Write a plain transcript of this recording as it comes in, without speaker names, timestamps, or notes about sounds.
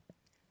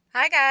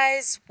Hi,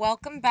 guys.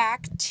 Welcome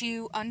back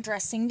to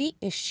Undressing the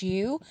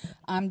Issue.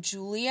 I'm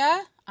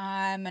Julia.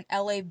 I'm an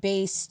LA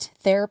based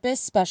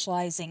therapist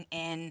specializing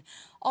in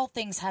all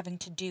things having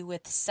to do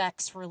with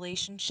sex,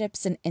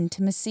 relationships, and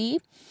intimacy.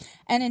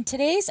 And in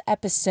today's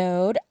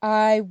episode,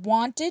 I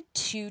wanted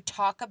to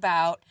talk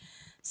about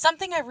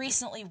something I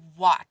recently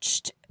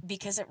watched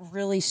because it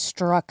really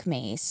struck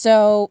me.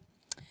 So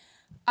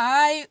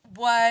I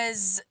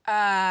was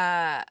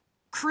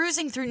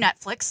cruising through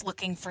Netflix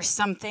looking for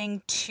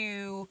something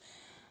to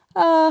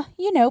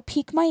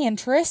pique my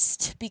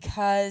interest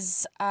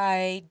because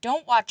I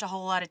don't watch a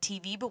whole lot of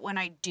TV, but when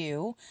I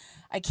do,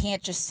 I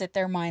can't just sit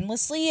there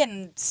mindlessly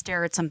and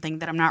stare at something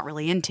that I'm not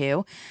really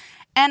into.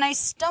 And I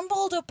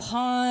stumbled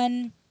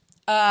upon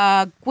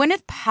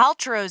Gwyneth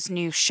Paltrow's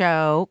new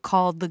show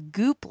called The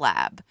Goop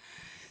Lab,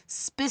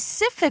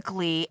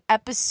 specifically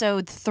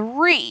episode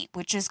 3,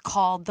 which is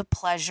called The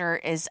Pleasure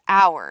is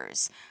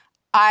Ours.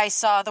 I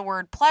saw the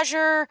word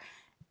pleasure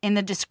in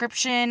the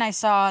description, I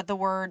saw the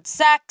word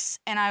sex,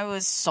 and I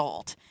was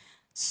sold.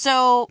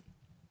 So,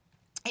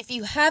 if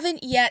you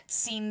haven't yet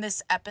seen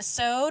this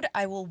episode,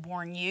 I will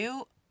warn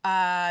you,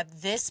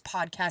 this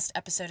podcast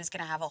episode is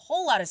going to have a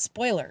whole lot of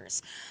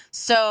spoilers.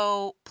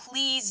 So,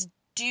 please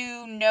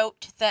do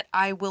note that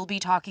I will be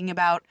talking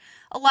about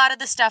a lot of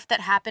the stuff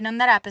that happened in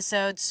that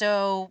episode.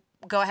 So,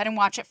 go ahead and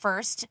watch it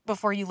first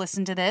before you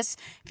listen to this.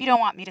 If you don't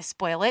want me to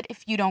spoil it,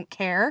 if you don't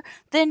care,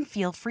 then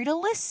feel free to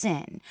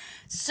listen.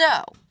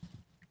 So,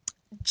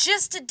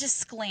 just a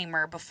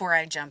disclaimer before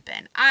I jump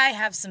in. I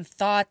have some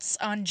thoughts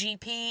on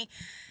GP.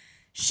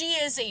 She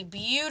is a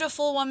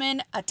beautiful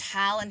woman, a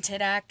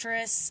talented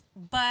actress,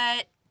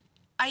 but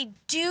I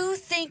do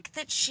think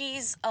that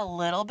she's a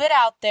little bit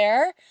out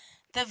there.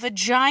 The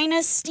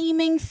vagina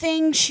steaming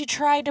thing she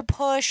tried to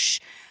push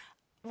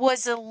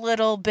was a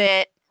little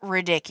bit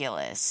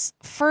ridiculous.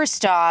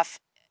 First off,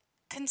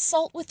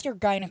 consult with your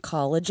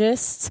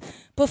gynecologist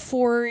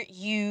before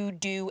you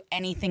do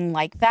anything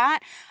like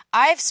that.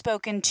 I've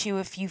spoken to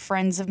a few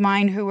friends of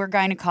mine who are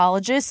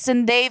gynecologists,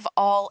 and they've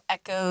all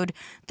echoed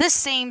the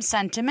same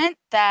sentiment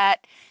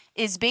that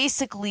is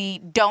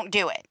basically don't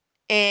do it.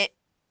 It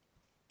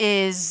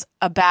is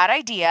a bad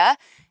idea.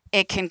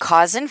 It can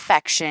cause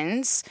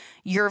infections.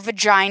 Your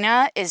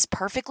vagina is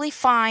perfectly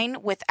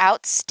fine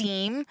without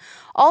steam.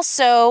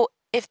 Also,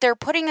 if they're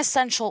putting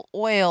essential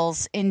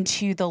oils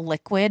into the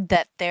liquid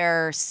that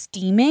they're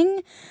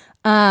steaming,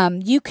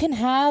 you can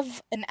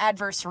have an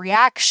adverse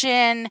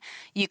reaction,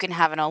 you can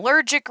have an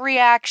allergic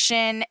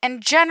reaction,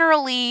 and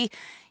generally,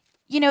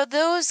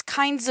 those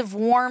kinds of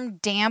warm,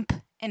 damp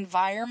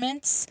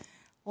environments,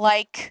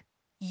 like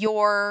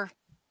your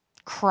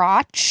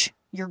crotch,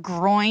 your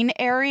groin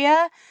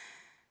area,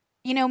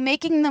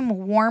 making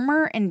them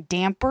warmer and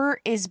damper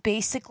is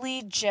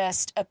basically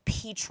just a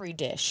petri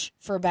dish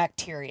for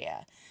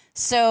bacteria.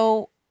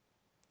 So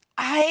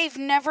I've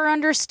never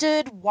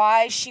understood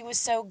why she was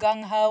so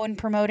gung-ho in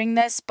promoting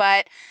this,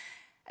 but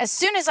as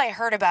soon as I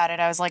heard about it,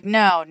 I was like,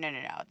 no.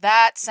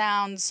 That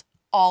sounds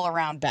all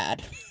around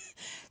bad.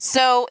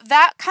 So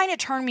that kind of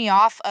turned me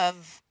off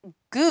of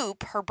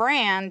Goop, her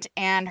brand,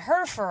 and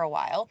her for a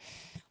while.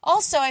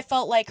 Also, I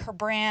felt like her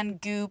brand,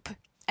 Goop,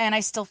 and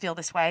I still feel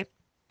this way,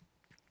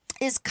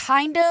 is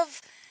kind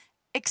of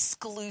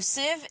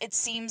exclusive. It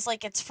seems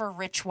like it's for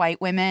rich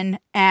white women,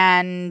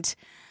 and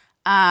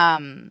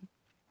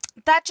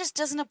that just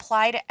doesn't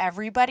apply to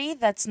everybody.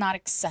 That's not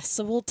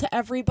accessible to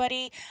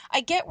everybody.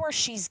 I get where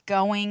she's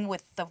going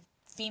with the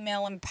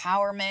female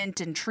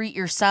empowerment and treat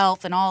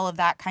yourself and all of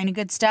that kind of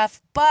good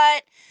stuff,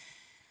 but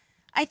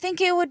I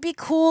think it would be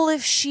cool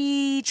if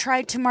she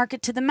tried to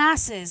market to the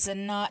masses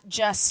and not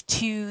just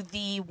to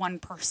the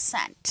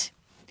 1%.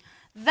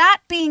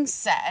 That being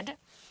said,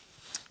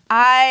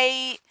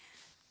 I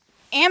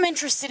am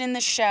interested in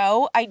the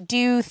show. I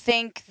do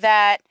think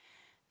that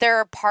there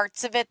are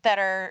parts of it that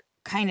are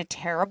kind of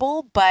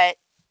terrible, but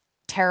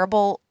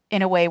terrible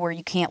in a way where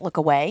you can't look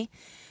away.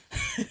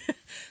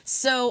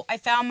 So I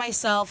found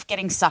myself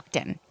getting sucked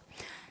in.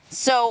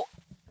 So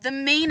the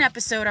main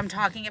episode I'm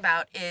talking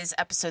about is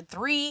episode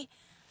 3.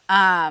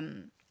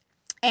 And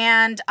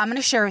I'm going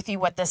to share with you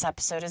what this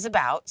episode is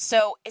about.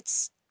 So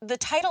the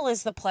title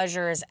is The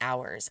Pleasure is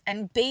Ours.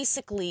 And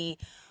basically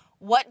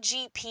what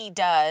GP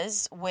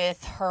does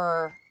with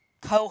her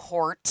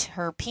cohort,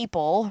 her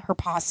people, her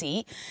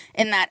posse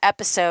in that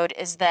episode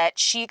is that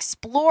she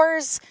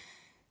explores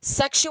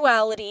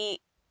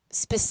sexuality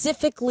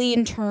specifically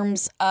in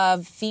terms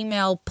of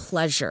female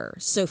pleasure.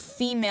 So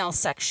female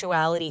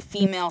sexuality,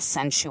 female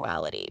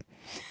sensuality.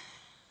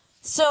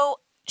 So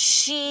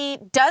she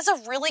does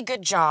a really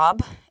good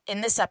job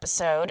in this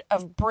episode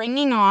of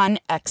bringing on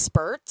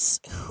experts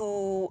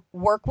who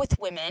work with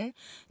women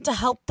to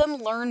help them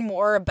learn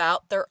more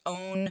about their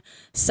own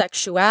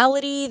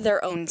sexuality,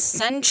 their own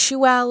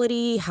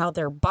sensuality, how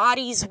their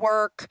bodies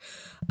work,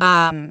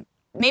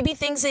 maybe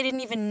things they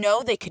didn't even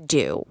know they could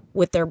do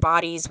with their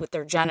bodies, with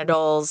their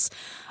genitals,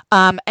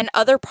 and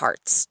other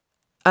parts.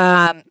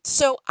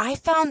 So I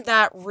found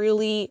that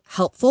really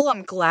helpful.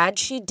 I'm glad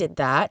she did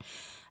that.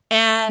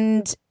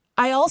 And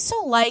I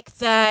also like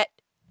that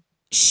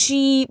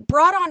she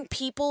brought on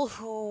people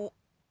who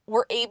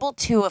were able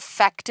to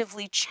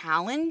effectively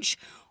challenge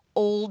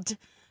old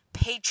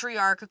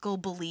patriarchal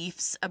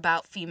beliefs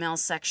about female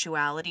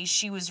sexuality.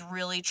 She was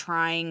really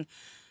trying,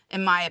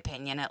 in my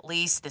opinion at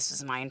least, this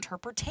is my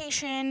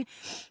interpretation,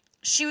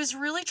 she was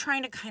really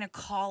trying to kind of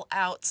call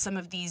out some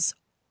of these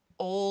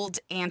old,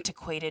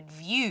 antiquated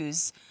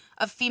views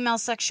of female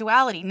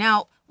sexuality.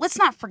 Now, let's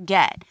not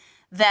forget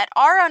that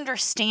our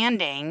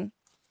understanding,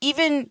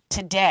 even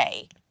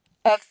today,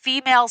 of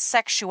female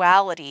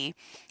sexuality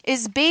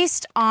is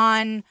based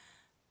on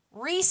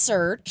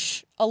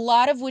research, a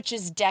lot of which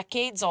is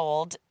decades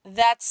old,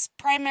 that's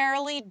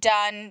primarily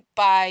done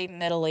by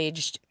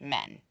middle-aged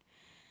men.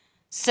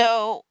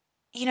 So,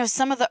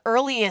 some of the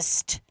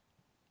earliest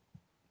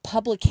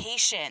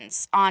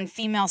publications on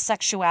female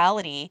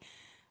sexuality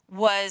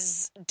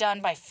was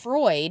done by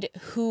Freud,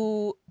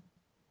 who,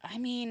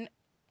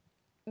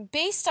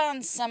 based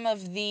on some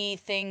of the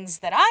things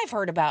that I've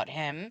heard about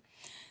him,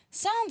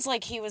 sounds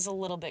like he was a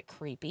little bit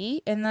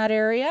creepy in that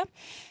area.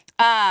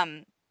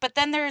 But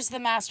then there's the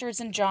Masters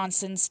and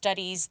Johnson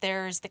studies,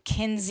 there's the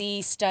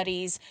Kinsey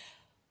studies,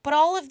 but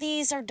all of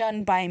these are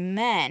done by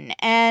men.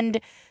 And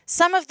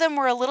some of them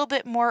were a little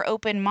bit more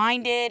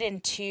open-minded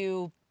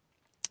into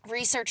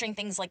researching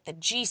things like the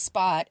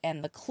G-spot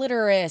and the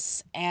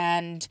clitoris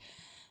and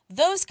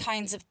those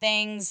kinds of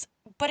things.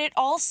 But it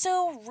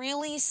also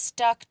really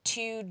stuck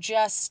to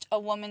just a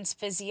woman's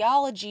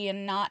physiology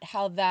and not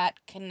how that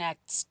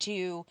connects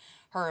to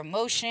her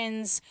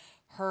emotions,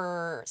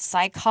 her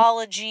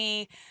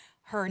psychology,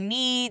 her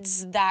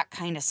needs, that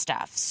kind of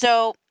stuff.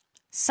 So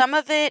some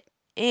of it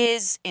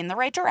is in the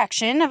right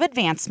direction of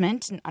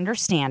advancement and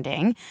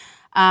understanding,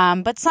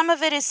 but some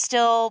of it is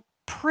still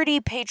pretty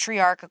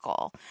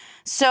patriarchal.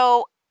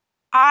 So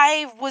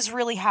I was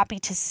really happy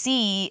to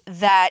see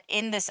that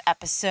in this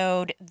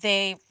episode,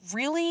 they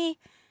really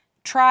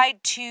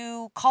tried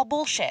to call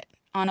bullshit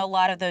on a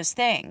lot of those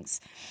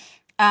things.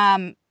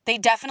 They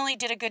definitely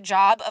did a good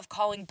job of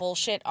calling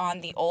bullshit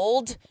on the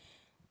old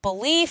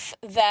belief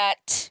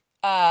that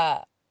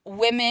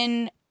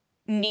women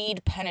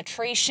need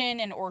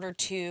penetration in order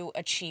to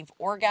achieve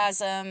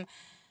orgasm.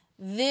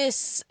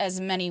 This,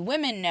 as many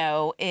women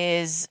know,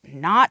 is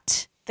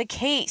not the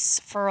case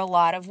for a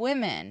lot of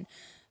women.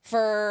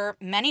 For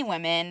many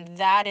women,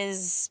 that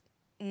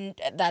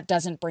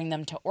doesn't bring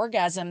them to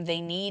orgasm.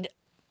 They need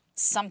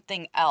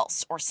something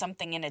else or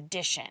something in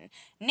addition,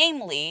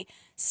 namely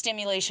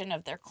stimulation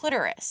of their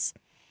clitoris.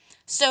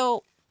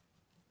 So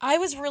I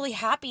was really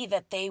happy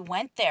that they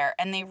went there,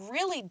 and they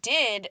really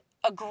did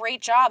a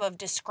great job of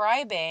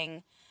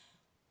describing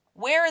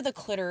where the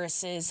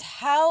clitoris is,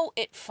 how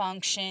it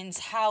functions,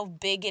 how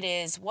big it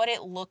is, what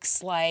it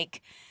looks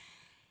like.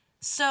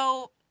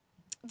 So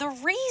the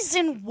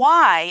reason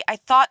why I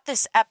thought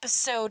this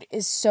episode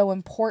is so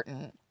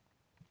important,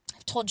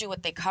 I've told you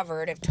what they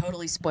covered. I've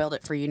totally spoiled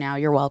it for you now.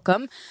 You're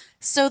welcome.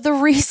 So the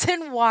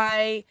reason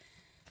why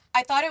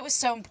I thought it was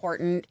so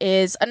important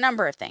is a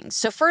number of things.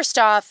 So first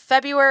off,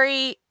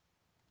 February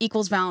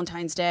equals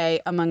Valentine's Day,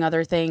 among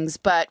other things.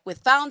 But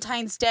with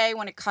Valentine's Day,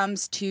 when it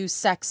comes to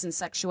sex and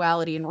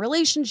sexuality and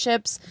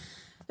relationships,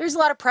 there's a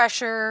lot of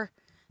pressure.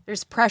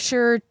 There's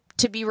pressure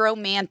to be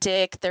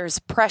romantic. There's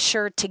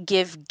pressure to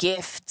give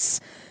gifts.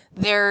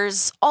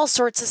 There's all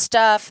sorts of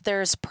stuff.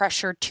 There's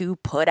pressure to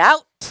put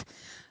out.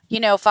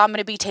 If I'm going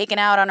to be taken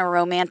out on a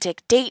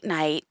romantic date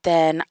night,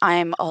 then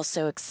I'm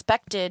also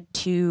expected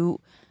to,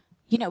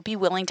 be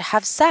willing to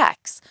have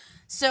sex.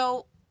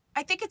 So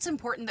I think it's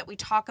important that we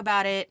talk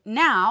about it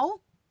now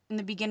in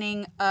the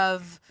beginning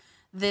of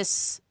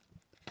this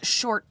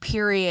short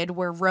period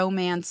where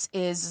romance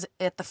is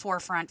at the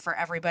forefront for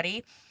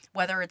everybody,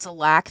 whether it's a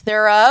lack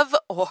thereof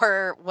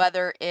or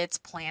whether it's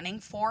planning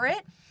for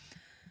it.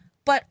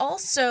 But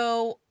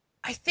also,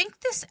 I think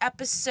this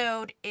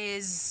episode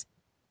is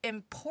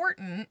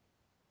important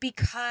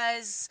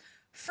because,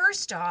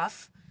 first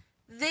off,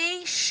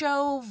 they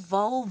show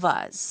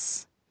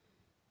vulvas,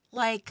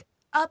 like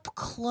up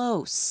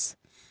close.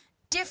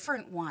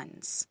 Different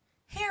ones,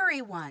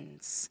 hairy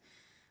ones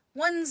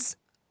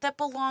that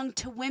belong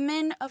to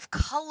women of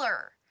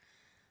color.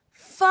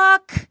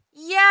 Fuck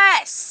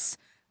yes!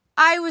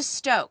 I was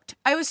stoked.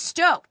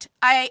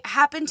 I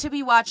happened to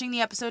be watching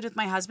the episode with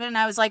my husband, and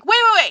I was like,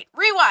 wait,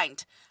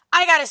 rewind.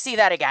 I gotta see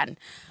that again.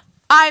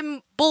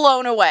 I'm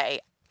blown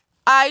away.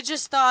 I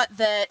just thought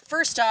that,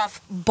 first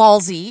off,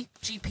 ballsy,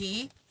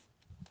 GP,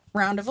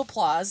 round of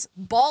applause,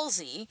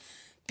 ballsy,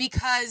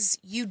 because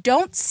you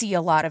don't see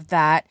a lot of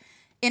that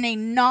in a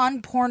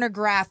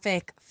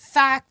non-pornographic,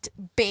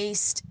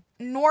 fact-based,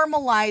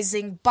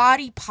 normalizing,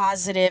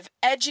 body-positive,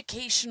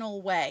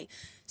 educational way.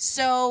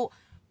 So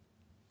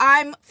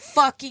I'm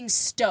fucking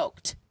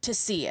stoked to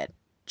see it.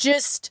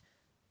 Just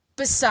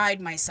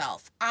beside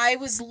myself. I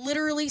was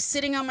literally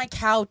sitting on my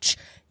couch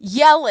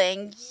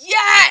yelling,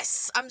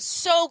 yes! I'm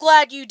so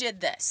glad you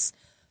did this.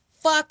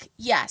 Fuck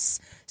yes.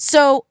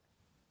 So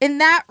in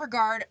that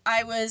regard,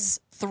 I was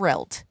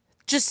thrilled.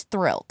 Just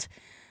thrilled.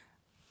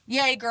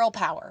 Yay, girl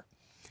power.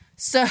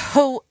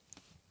 So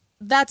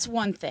that's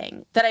one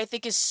thing that I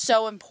think is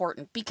so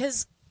important,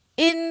 because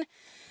in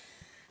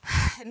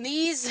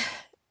these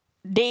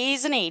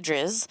days and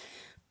ages,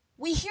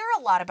 we hear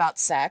a lot about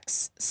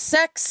sex.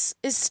 Sex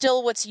is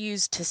still what's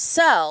used to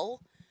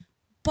sell,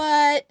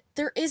 but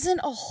there isn't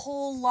a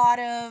whole lot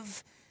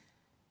of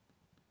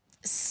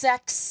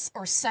sex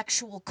or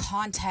sexual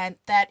content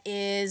that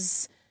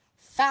is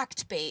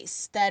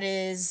fact-based, that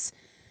is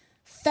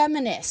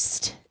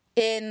feminist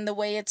in the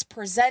way it's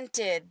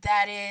presented,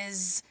 that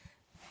is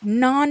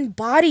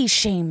non-body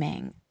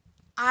shaming.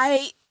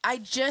 I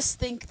just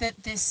think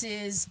that this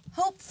is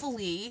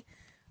hopefully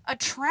a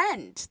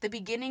trend, the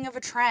beginning of a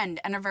trend,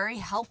 and a very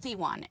healthy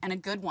one and a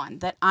good one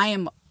that I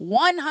am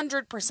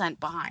 100%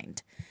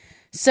 behind.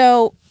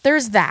 So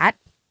there's that.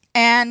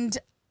 And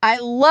I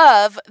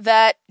love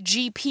that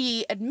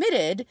GP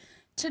admitted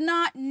to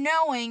not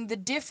knowing the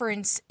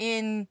difference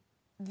in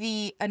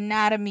the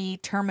anatomy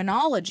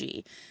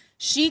terminology.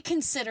 She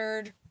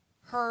considered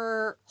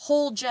her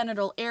whole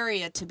genital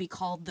area to be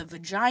called the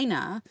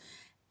vagina.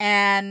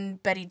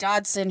 And Betty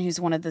Dodson,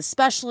 who's one of the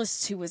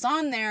specialists who was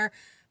on there,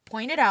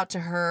 pointed out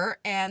to her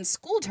and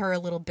schooled her a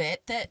little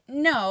bit that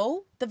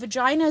no, the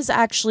vagina is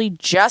actually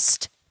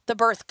just the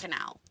birth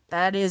canal.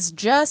 That is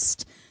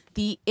just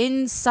the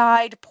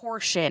inside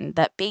portion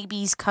that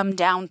babies come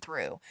down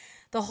through.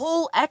 The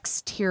whole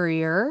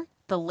exterior,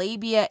 the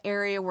labia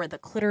area where the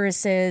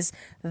clitoris is,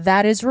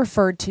 that is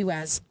referred to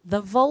as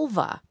the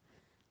vulva.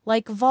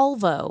 Like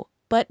Volvo,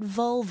 but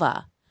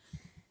vulva.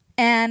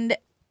 And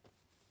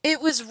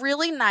it was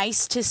really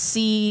nice to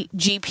see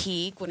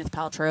GP, Gwyneth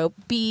Paltrow,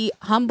 be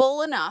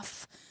humble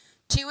enough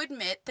to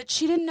admit that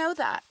she didn't know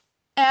that.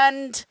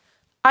 And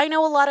I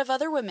know a lot of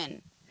other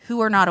women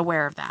who are not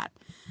aware of that.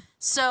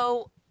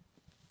 So,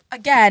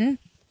 again,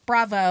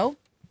 bravo.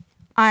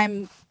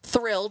 I'm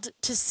thrilled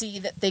to see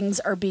that things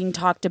are being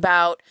talked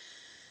about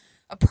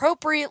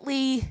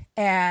appropriately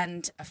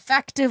and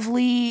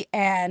effectively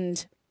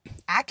and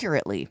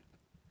accurately.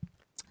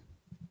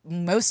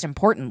 Most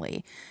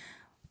importantly,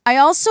 I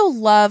also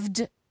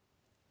loved,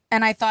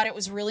 and I thought it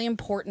was really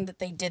important that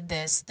they did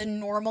this, the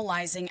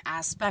normalizing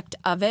aspect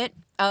of it,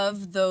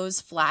 of those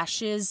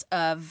flashes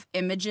of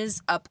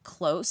images up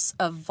close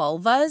of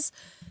vulvas,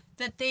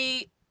 that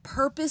they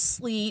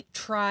purposely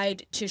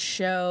tried to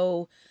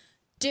show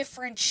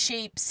different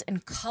shapes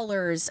and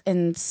colors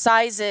and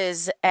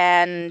sizes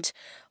and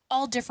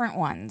all different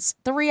ones.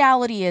 The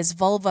reality is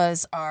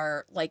vulvas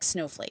are like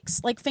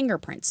snowflakes, like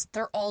fingerprints.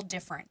 They're all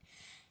different.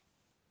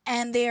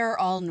 And they are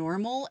all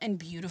normal and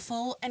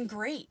beautiful and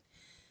great.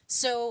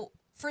 So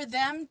for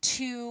them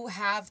to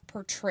have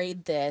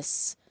portrayed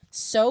this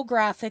so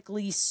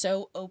graphically,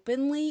 so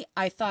openly,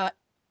 I thought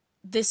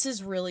this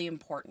is really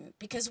important,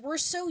 because we're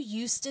so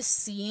used to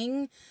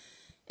seeing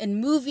in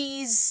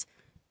movies,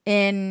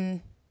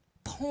 in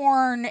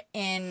porn,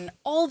 in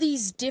all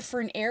these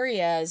different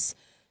areas,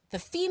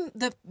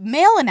 the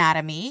male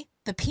anatomy,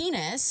 the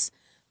penis,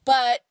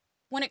 but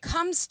when it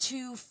comes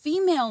to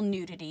female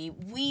nudity,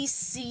 we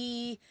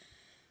see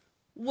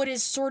what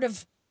is sort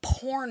of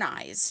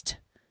pornized,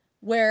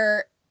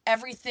 where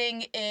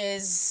everything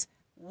is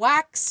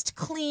waxed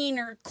clean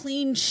or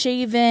clean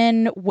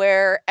shaven,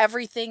 where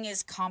everything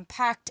is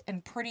compact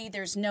and pretty.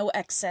 There's no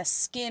excess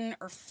skin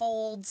or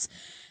folds.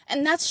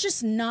 And that's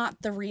just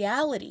not the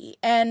reality.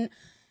 And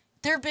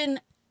there have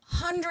been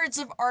hundreds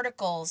of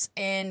articles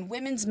in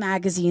women's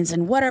magazines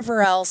and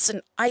whatever else,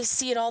 and I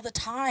see it all the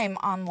time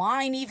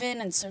online, even,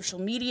 and social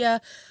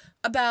media,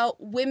 about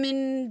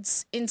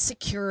women's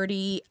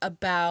insecurity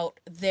about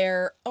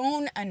their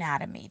own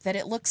anatomy, that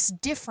it looks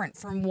different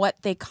from what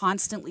they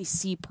constantly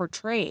see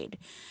portrayed.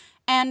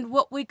 And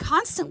what we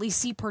constantly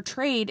see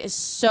portrayed is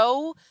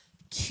so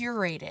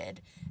curated.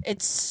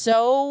 It's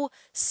so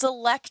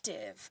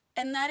selective.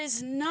 And that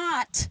is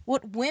not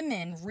what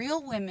women,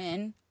 real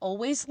women,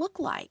 always look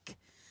like.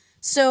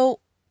 So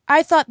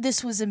I thought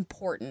this was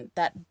important,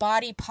 that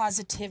body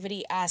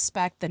positivity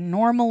aspect, the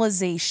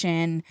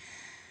normalization.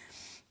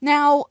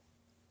 Now,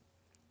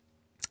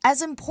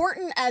 as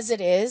important as it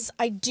is,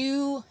 I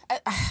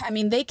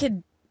mean, they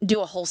could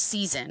do a whole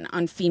season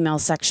on female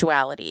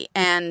sexuality.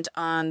 And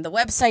on the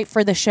website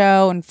for the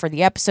show and for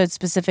the episode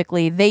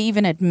specifically, they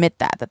even admit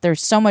that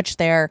there's so much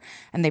there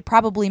and they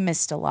probably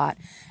missed a lot.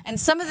 And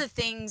some of the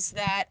things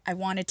that I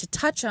wanted to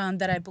touch on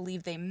that I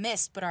believe they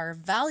missed but are of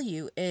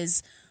value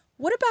is,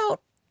 what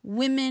about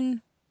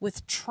women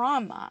with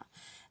trauma?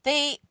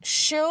 They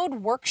showed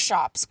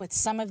workshops with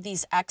some of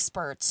these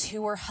experts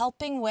who were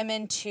helping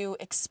women to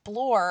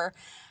explore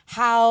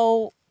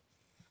how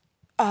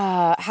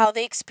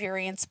they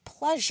experience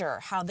pleasure,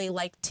 how they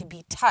like to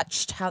be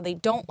touched, how they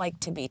don't like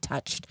to be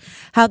touched,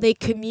 how they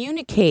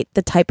communicate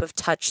the type of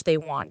touch they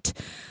want,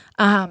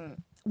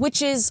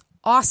 which is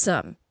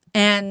awesome.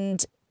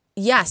 And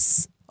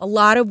yes, a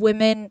lot of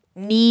women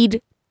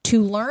need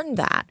to learn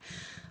that.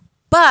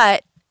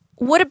 But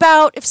what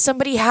about if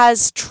somebody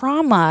has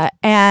trauma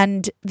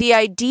and the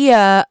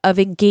idea of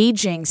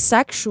engaging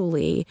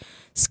sexually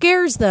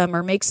scares them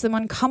or makes them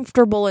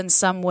uncomfortable in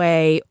some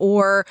way,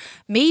 or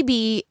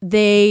maybe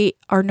they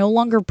are no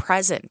longer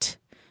present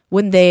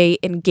when they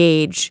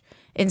engage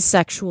in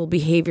sexual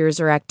behaviors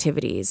or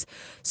activities.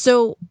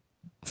 So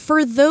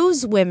for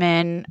those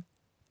women,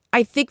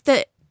 I think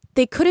that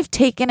they could have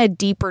taken a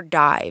deeper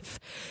dive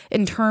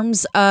in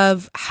terms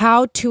of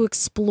how to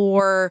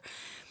explore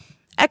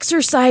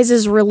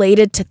exercises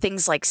related to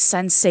things like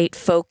sensate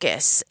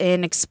focus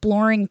and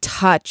exploring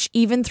touch,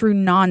 even through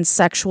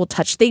non-sexual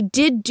touch. They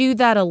did do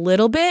that a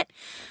little bit,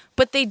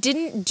 but they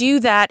didn't do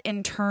that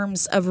in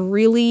terms of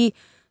really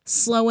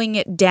slowing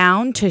it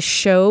down to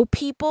show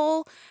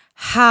people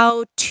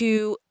how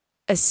to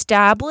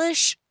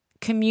establish,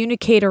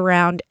 communicate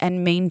around,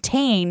 and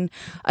maintain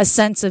a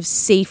sense of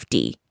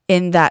safety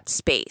in that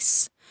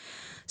space.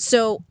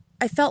 So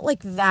I felt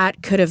like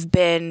that could have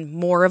been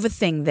more of a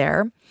thing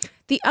there.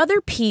 The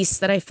other piece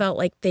that I felt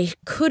like they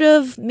could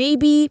have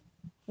maybe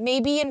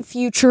in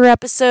future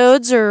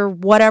episodes or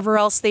whatever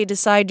else they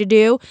decide to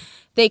do,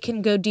 they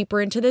can go deeper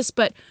into this.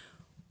 But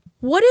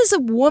what is a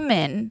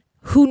woman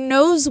who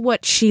knows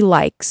what she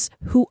likes,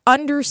 who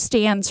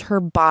understands her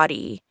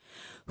body,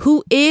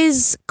 who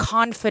is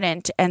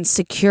confident and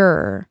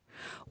secure?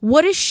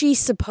 What is she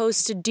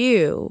supposed to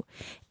do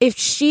if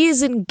she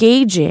is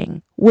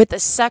engaging with a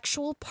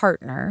sexual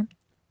partner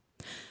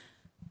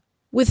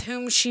with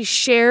whom she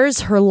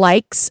shares her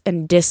likes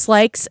and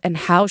dislikes and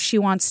how she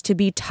wants to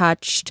be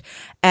touched,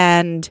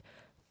 and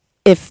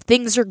if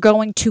things are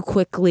going too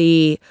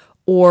quickly,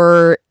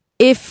 or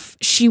if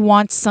she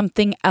wants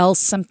something else,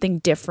 something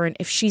different,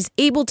 if she's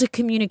able to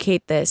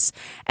communicate this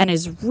and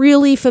is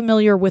really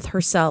familiar with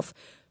herself?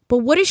 But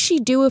what does she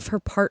do if her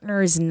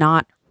partner is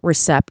not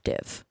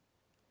receptive?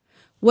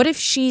 What if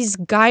she's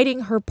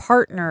guiding her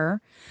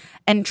partner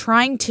and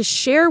trying to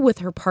share with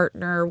her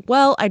partner,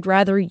 well, I'd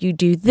rather you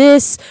do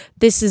this.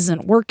 This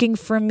isn't working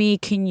for me.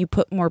 Can you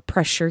put more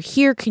pressure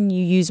here? Can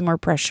you use more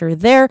pressure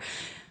there?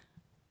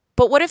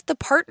 But what if the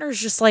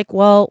partner's just like,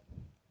 well,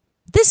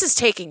 this is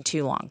taking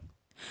too long.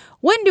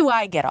 When do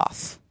I get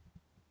off?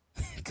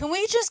 Can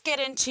we just get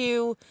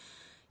into,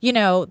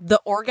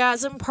 the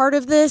orgasm part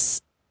of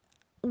this?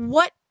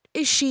 What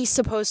is she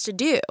supposed to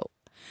do?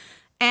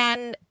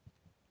 And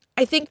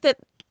I think that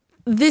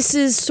this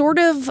is sort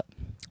of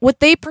what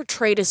they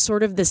portrayed as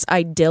sort of this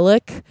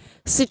idyllic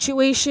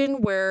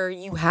situation where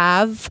you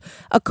have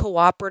a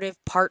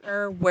cooperative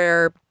partner,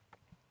 where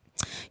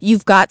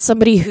you've got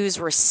somebody who's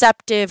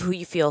receptive, who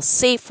you feel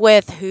safe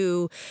with,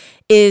 who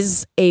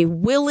is a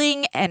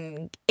willing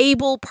and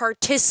able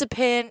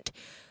participant.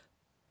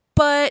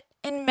 But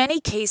in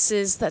many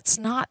cases, that's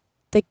not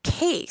the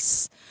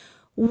case.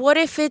 What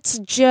if it's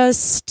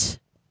just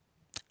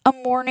a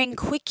morning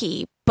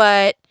quickie,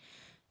 but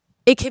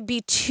it could be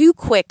too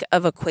quick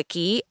of a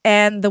quickie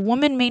and the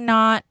woman may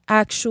not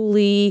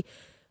actually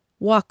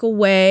walk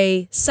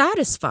away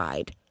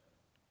satisfied?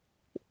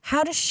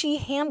 How does she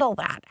handle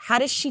that? How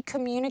does she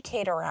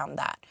communicate around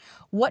that?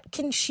 What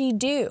can she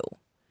do?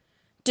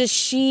 Does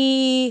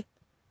she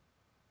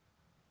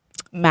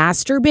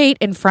masturbate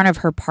in front of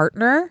her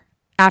partner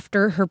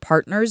after her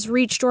partner's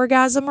reached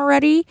orgasm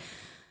already?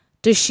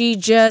 Does she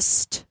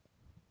just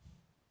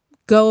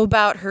go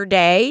about her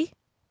day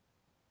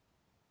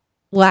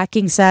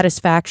lacking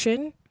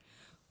satisfaction?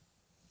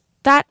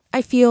 That,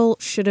 I feel,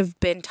 should have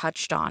been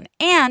touched on.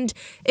 And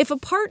if a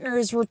partner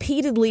is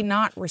repeatedly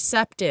not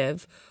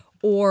receptive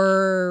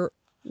or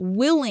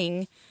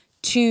willing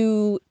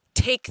to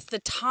take the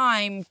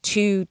time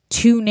to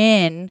tune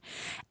in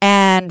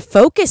and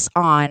focus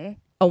on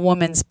a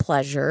woman's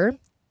pleasure,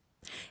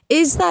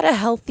 is that a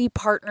healthy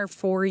partner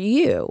for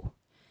you?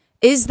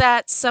 Is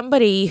that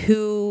somebody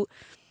who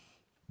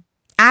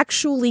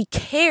actually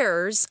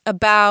cares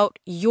about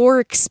your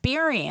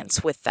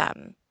experience with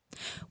them?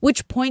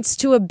 Which points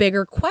to a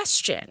bigger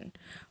question.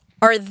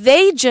 Are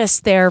they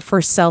just there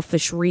for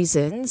selfish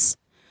reasons?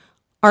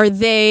 Are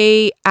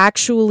they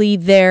actually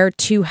there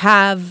to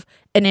have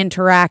an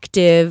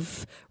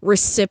interactive,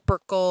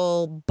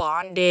 reciprocal,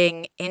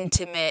 bonding,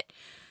 intimate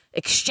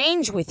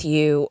exchange with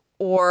you?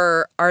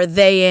 Or are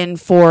they in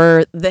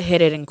for the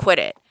hit it and quit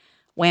it?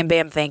 Wham,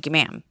 bam, thank you,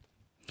 ma'am.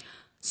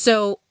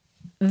 So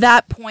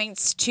that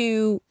points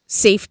to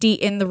safety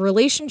in the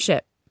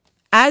relationship.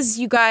 As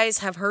you guys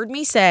have heard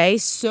me say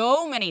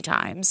so many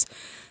times,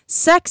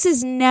 sex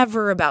is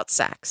never about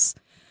sex.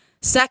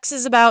 Sex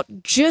is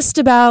about just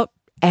about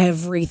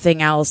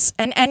everything else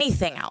and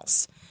anything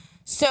else.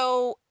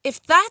 So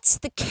if that's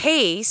the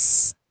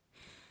case,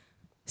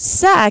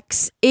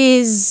 sex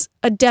is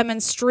a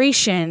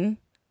demonstration,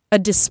 a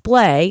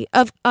display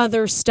of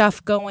other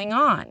stuff going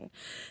on.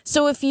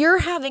 So if you're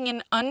having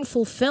an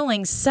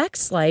unfulfilling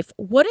sex life,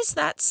 what does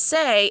that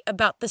say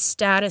about the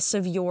status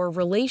of your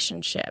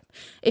relationship?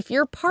 If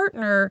your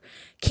partner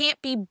can't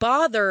be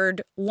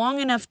bothered long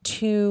enough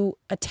to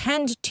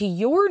attend to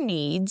your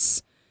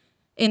needs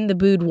in the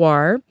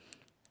boudoir,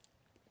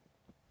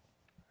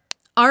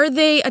 are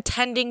they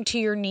attending to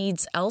your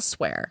needs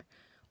elsewhere?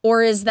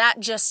 Or is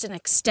that just an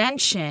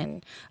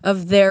extension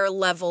of their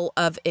level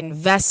of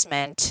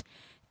investment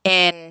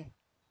in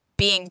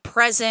being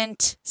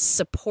present,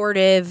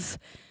 supportive,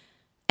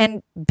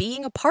 and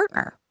being a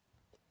partner?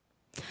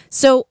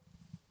 So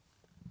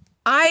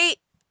I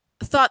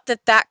thought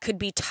that could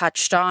be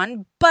touched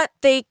on, but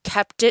they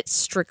kept it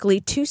strictly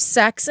to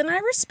sex, and I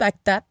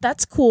respect that.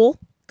 That's cool.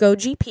 Go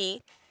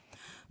GP.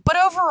 But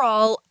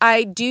overall,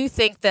 I do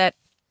think that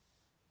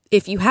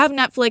if you have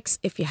Netflix,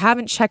 if you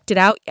haven't checked it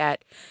out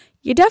yet,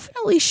 you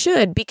definitely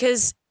should,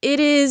 because it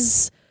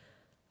is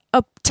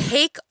a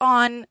take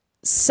on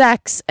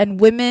sex and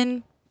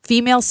women,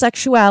 female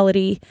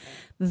sexuality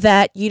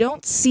that you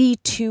don't see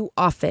too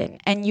often.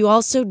 And you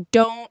also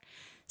don't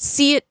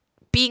see it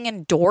being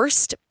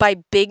endorsed by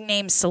big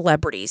name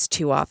celebrities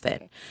too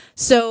often.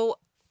 So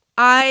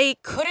I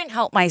couldn't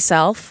help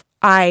myself.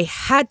 I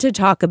had to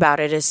talk about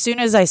it as soon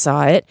as I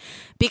saw it,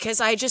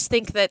 because I just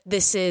think that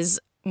this is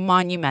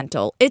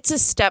monumental. It's a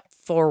step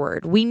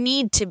forward. We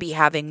need to be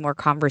having more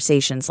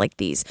conversations like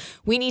these.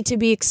 We need to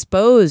be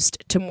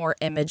exposed to more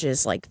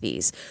images like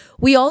these.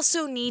 We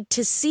also need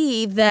to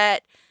see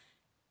that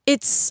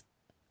it's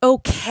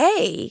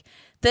okay,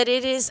 that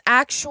it is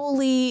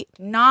actually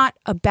not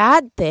a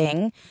bad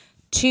thing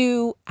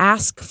to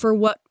ask for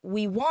what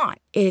we want.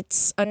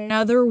 It's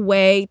another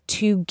way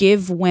to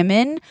give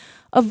women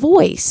a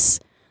voice,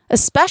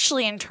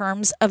 especially in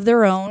terms of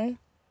their own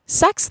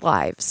sex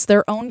lives,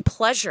 their own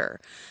pleasure.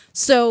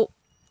 So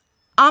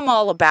I'm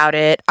all about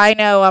it. I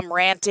know I'm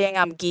ranting,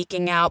 I'm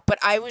geeking out, but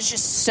I was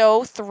just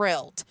so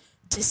thrilled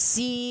to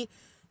see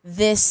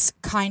this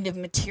kind of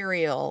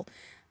material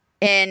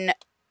in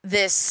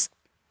this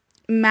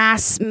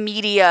mass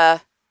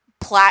media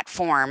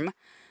platform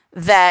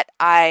that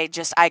I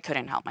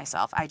couldn't help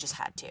myself. I just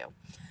had to.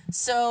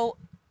 So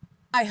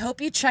I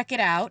hope you check it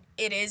out.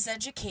 It is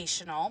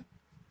educational.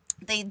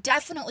 They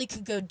definitely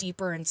could go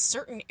deeper in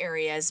certain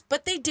areas,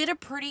 but they did a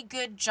pretty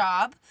good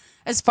job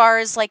as far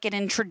as like an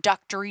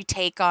introductory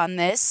take on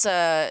this,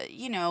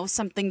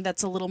 something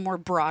that's a little more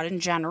broad in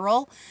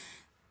general.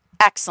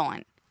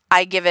 Excellent.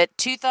 I give it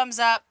 2 thumbs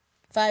up,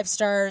 5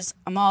 stars.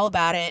 I'm all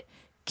about it.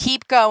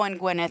 Keep going,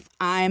 Gwyneth.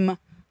 I'm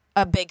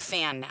a big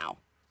fan now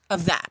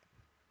of that.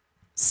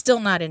 Still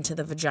not into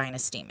the vagina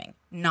steaming.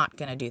 Not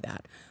going to do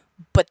that.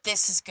 But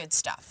this is good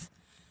stuff.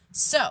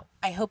 So,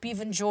 I hope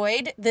you've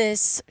enjoyed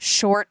this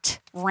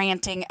short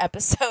ranting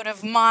episode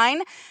of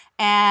mine,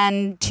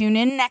 and tune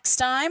in next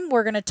time.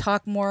 We're going to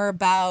talk more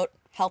about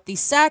healthy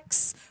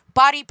sex,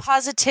 body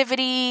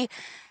positivity,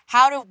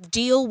 how to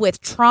deal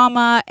with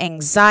trauma,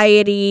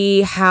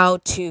 anxiety, how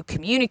to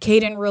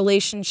communicate in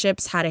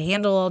relationships, how to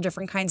handle all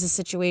different kinds of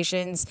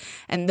situations,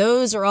 and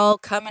those are all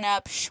coming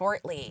up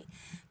shortly.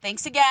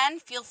 Thanks again.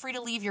 Feel free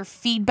to leave your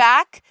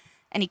feedback.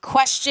 Any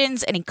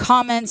questions, any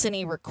comments,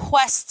 any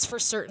requests for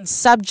certain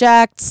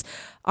subjects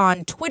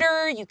on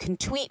Twitter, you can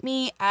tweet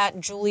me at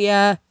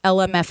Julia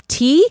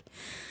LMFT,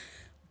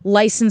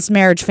 Licensed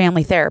Marriage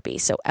Family Therapy,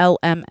 so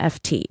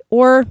LMFT,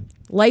 or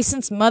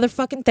Licensed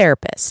Motherfucking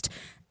Therapist.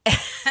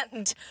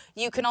 And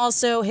you can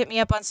also hit me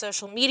up on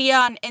social media,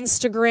 on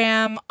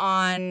Instagram,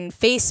 on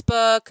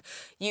Facebook.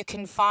 You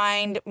can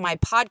find my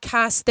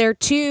podcast there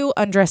too,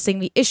 Undressing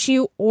the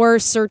Issue, or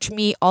search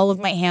me. All of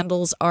my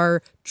handles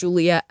are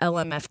Julia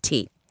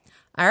LMFT.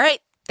 All right.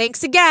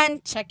 Thanks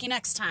again. Check you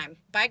next time.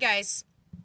 Bye, guys.